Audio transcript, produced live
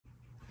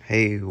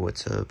Hey,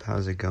 what's up?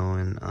 How's it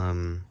going?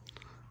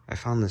 I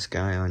found this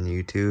guy on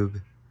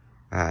YouTube.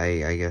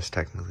 I guess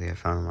technically I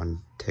found him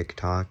on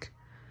TikTok.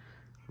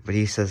 But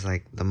he says,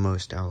 like, the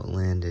most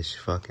outlandish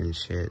fucking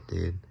shit,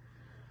 dude.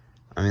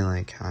 I mean,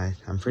 like,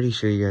 I'm pretty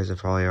sure you guys have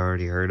probably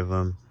already heard of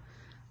him.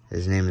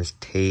 His name is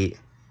Tate.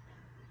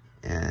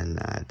 And,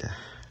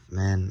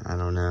 man, I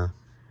don't know.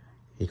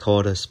 He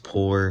called us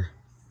poor.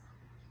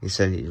 He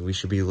said we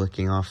should be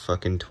licking off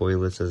fucking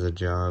toilets as a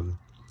job.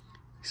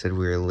 He said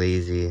we were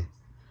lazy.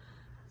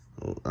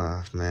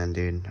 Oh, man,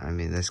 dude. I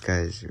mean, this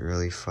guy's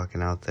really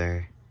fucking out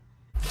there.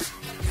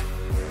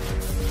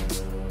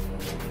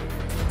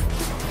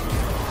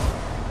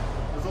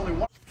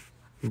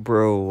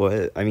 Bro,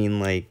 what? I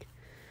mean, like,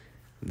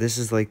 this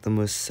is like the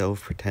most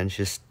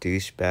self-pretentious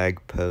douchebag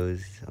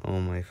pose. Oh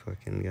my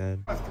fucking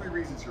god. I have three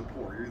reasons you're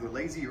poor. You're either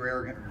lazy, you're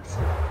arrogant, or you're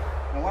stupid.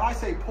 Now, when I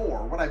say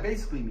poor, what I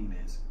basically mean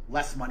is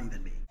less money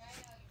than me.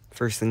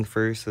 First thing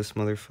first, this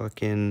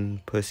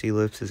motherfucking pussy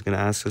lips is gonna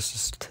ask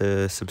us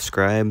to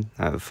subscribe.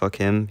 Fuck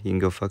him. He can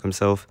go fuck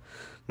himself.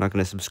 I'm not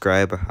gonna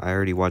subscribe. I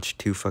already watched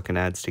 2 fucking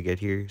ads to get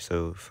here,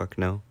 so fuck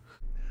no.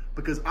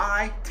 Because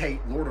I,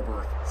 Tate, Lord of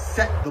Earth,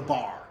 set the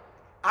bar.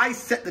 I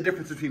set the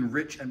difference between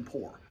rich and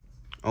poor.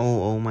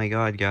 Oh my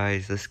god,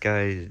 guys. This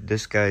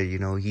guy, you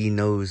know, he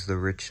knows the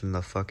rich and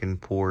the fucking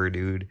poor,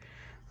 dude.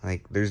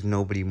 Like, there's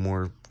nobody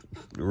more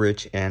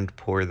rich and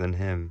poor than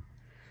him.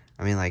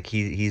 I mean, like,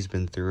 he's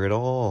been through it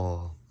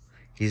all.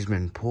 He's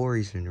been poor,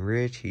 he's been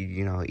rich.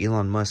 You know,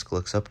 Elon Musk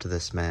looks up to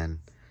this man.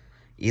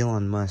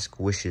 Elon Musk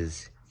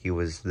wishes he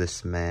was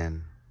this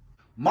man.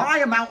 My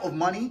amount of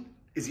money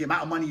is the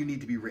amount of money you need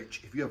to be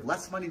rich. If you have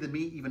less money than me,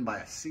 even by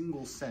a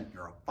single cent,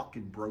 you're a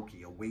fucking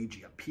brokey, a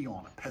wagey, a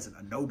peon, a peasant,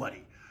 a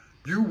nobody.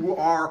 You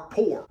are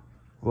poor.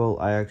 Well,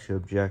 I actually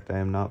object. I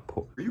am not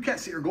poor. You can't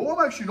sit here and go,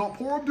 I'm actually not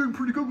poor. I'm doing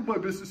pretty good with my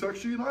business,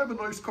 actually, and I have a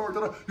nice car.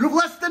 You have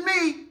less than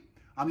me.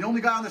 I'm the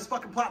only guy on this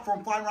fucking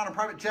platform flying around in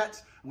private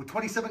jets with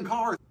 27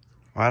 cars.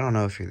 Well, I don't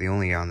know if you're the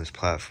only guy on this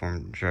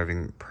platform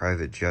driving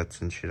private jets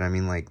and shit. I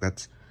mean, like,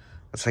 that's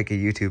like a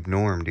YouTube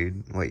norm,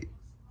 dude. Like,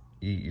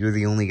 you're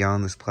the only guy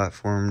on this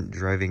platform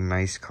driving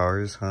nice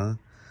cars, huh?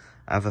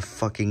 I have a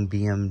fucking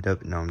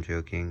BMW. No, I'm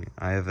joking.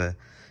 I have a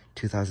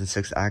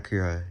 2006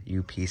 Acura,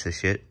 you piece of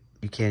shit.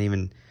 You can't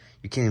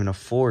even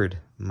afford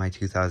my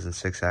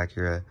 2006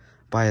 Acura.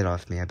 Buy it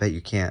off me. I bet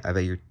you can't. I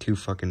bet you're too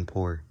fucking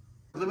poor.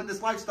 Living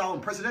this lifestyle in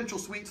presidential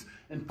suites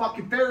in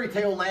fucking fairy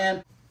tale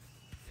land.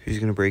 Who's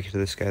gonna break it to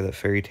this guy that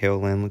fairy tale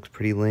land looks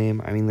pretty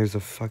lame? I mean, there's a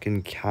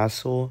fucking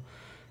castle.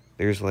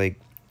 There's,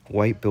 like,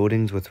 white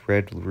buildings with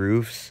red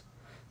roofs.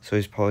 So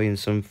he's probably in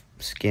some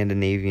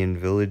Scandinavian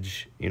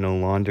village, you know,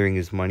 laundering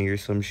his money or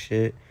some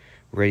shit.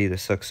 Ready to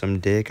suck some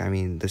dick. I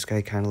mean, this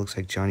guy kind of looks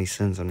like Johnny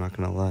Sins, I'm not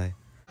gonna lie.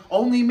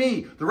 Only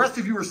me. The rest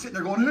of you are sitting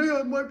there going, hey,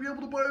 I might be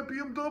able to buy a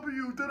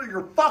BMW.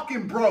 You're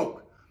fucking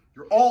broke.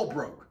 You're all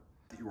broke.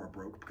 That you are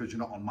broke because you're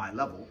not on my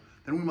level,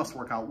 then we must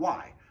work out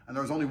why. And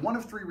there's only one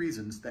of 3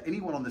 reasons that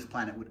anyone on this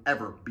planet would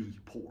ever be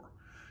poor.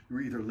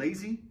 You're either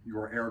lazy, you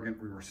are arrogant,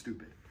 or you are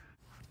stupid.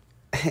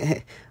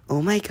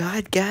 Oh my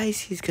god, guys,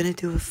 he's gonna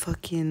do a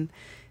fucking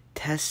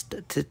test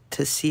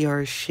to see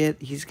our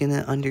shit. He's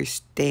gonna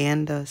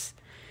understand us.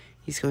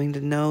 He's going to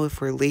know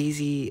if we're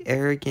lazy,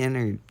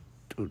 arrogant,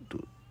 or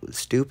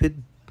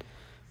stupid.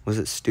 Was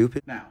it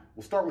stupid? Now,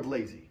 we'll start with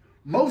lazy.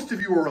 Most of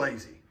you are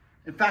lazy.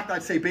 In fact,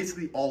 I'd say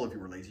basically all of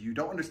you are lazy. You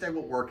don't understand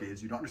what work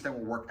is. You don't understand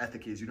what work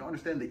ethic is. You don't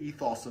understand the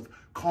ethos of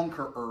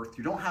conquer Earth.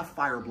 You don't have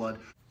fire blood.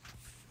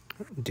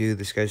 Dude,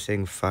 this guy's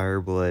saying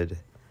fire blood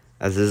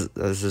as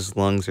his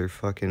lungs are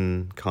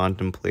fucking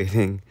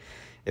contemplating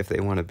if they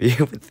want to be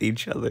with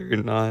each other or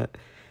not.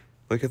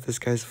 Look at this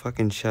guy's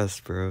fucking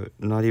chest, bro.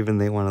 Not even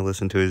they want to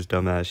listen to his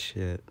dumbass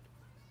shit.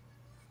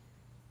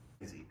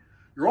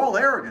 You're all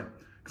arrogant.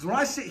 Because when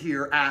I sit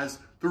here as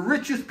the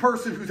richest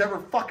person who's ever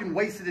fucking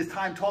wasted his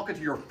time talking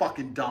to your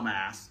fucking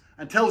dumbass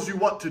and tells you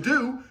what to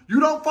do, you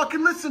don't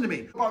fucking listen to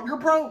me. Well, you're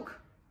broke.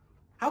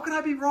 How can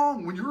I be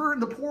wrong? When you're in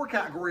the poor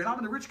category and I'm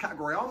in the rich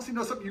category, I obviously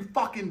know something you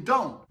fucking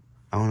don't.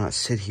 I will not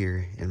sit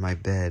here in my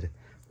bed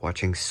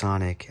watching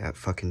Sonic at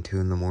fucking 2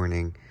 in the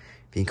morning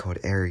being called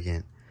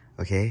arrogant,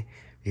 okay?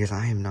 Because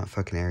I am not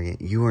fucking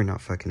arrogant. You are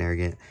not fucking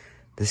arrogant.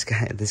 This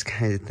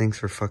guy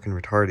thinks we're fucking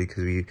retarded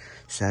because we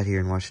sat here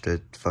and watched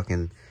a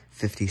fucking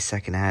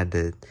 50-second ad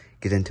to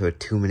get into a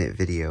 2-minute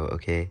video,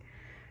 okay?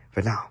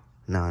 But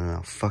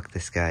no, fuck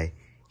this guy.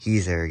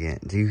 He's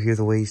arrogant. Do you hear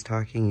the way he's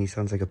talking? He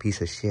sounds like a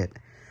piece of shit.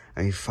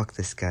 I mean, fuck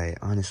this guy.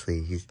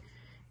 Honestly,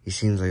 he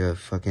seems like a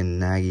fucking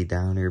naggy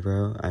downer,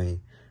 bro. I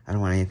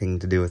don't want anything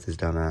to do with his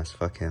dumb ass.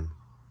 Fuck him.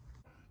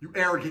 You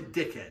arrogant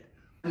dickhead.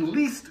 The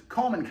least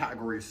common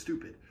category is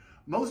stupid.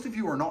 Most of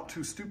you are not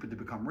too stupid to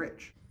become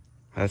rich.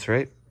 That's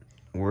right.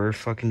 We're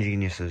fucking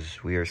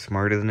geniuses. We are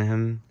smarter than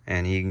him,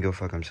 and he can go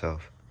fuck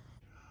himself.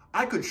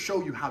 I could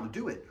show you how to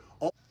do it.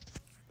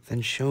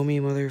 Then show me,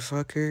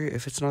 motherfucker.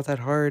 If it's not that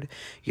hard,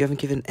 you haven't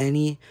given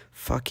any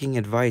fucking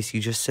advice.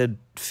 You just said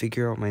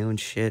figure out my own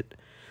shit.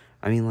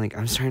 I mean, like,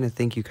 I'm starting to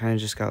think you kind of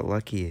just got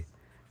lucky.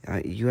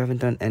 You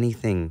haven't done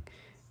anything.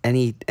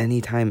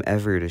 any time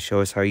ever to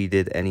show us how you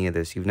did any of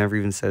this. You've never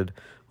even said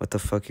what the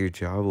fuck your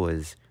job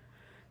was.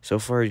 So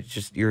far,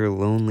 just you're a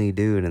lonely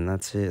dude, and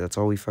that's it. That's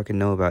all we fucking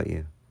know about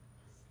you.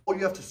 All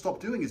you have to stop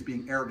doing is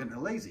being arrogant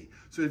and lazy.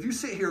 So if you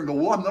sit here and go,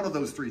 well, I'm none of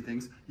those three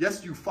things,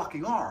 yes, you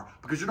fucking are,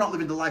 because you're not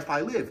living the life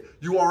I live.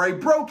 You are a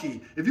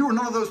brokey. If you were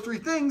none of those three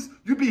things,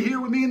 you'd be here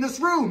with me in this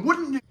room,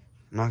 wouldn't you?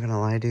 I'm not gonna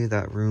lie, dude,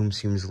 that room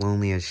seems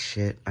lonely as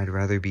shit. I'd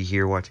rather be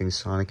here watching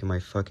Sonic in my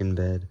fucking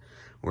bed,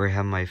 where I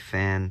have my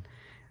fan.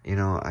 You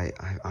know,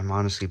 I'm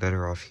honestly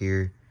better off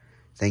here.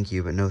 Thank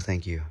you, but no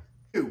thank you.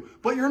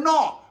 But you're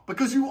not,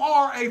 because you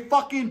are a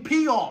fucking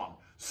peon.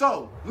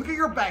 So, look at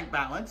your bank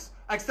balance,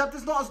 accept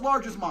it's not as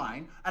large as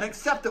mine, and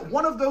accept that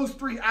one of those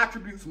three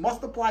attributes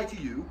must apply to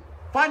you,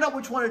 find out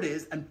which one it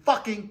is, and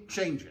fucking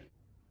change it.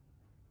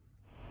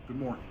 Good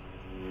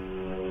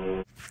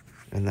morning.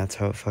 And that's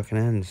how it fucking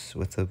ends,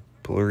 with a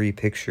blurry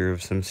picture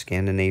of some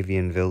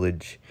Scandinavian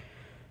village.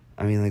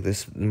 I mean, like,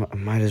 this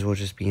might as well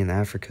just be in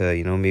Africa,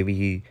 you know?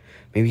 Maybe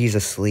he's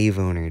a slave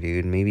owner,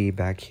 dude. Maybe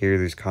back here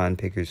there's cotton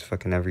pickers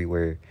fucking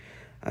everywhere.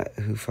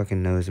 Who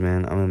fucking knows,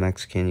 man? I'm a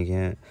Mexican, you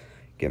can't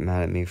get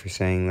mad at me for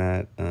saying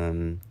that.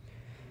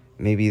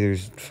 Maybe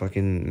there's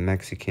fucking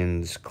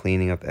Mexicans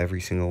cleaning up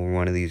every single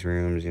one of these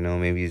rooms, you know?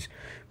 Maybe he's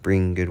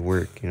bringing good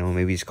work, you know?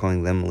 Maybe he's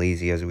calling them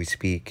lazy as we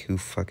speak. Who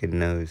fucking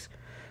knows?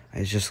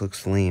 It just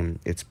looks lame.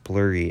 It's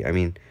blurry. I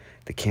mean,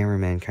 the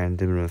cameraman kind of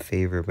did him a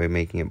favor by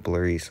making it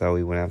blurry so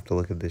we wouldn't have to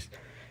look at this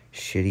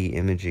shitty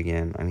image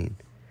again. I mean,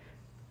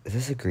 is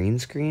this a green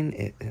screen?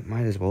 It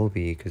might as well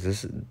be, because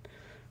this is...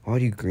 Why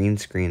do you green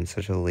screen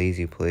such a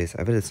lazy place?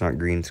 I bet it's not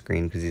green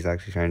screen because he's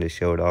actually trying to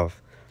show it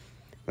off.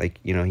 Like,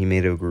 you know, he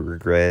made a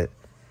regret.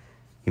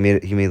 He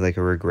made like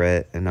a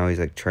regret, and now he's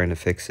like trying to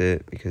fix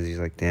it because he's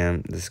like,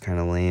 damn, this is kind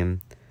of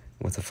lame.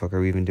 What the fuck are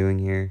we even doing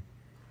here?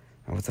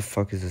 What the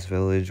fuck is this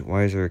village?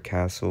 Why is there a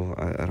castle?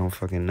 I don't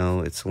fucking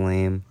know. It's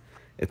lame.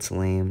 It's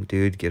lame.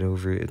 Dude, get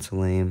over it. It's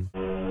lame.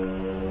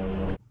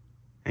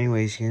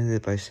 Anyways, he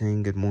ended by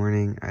saying good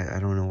morning. I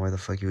don't know why the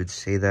fuck you would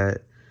say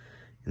that.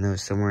 And though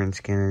it's somewhere in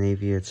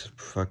Scandinavia, it's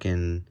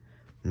fucking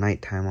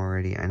nighttime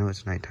already. I know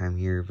it's nighttime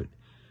here, but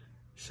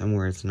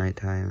somewhere it's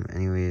nighttime.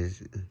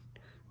 Anyways,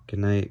 good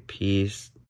night, peace.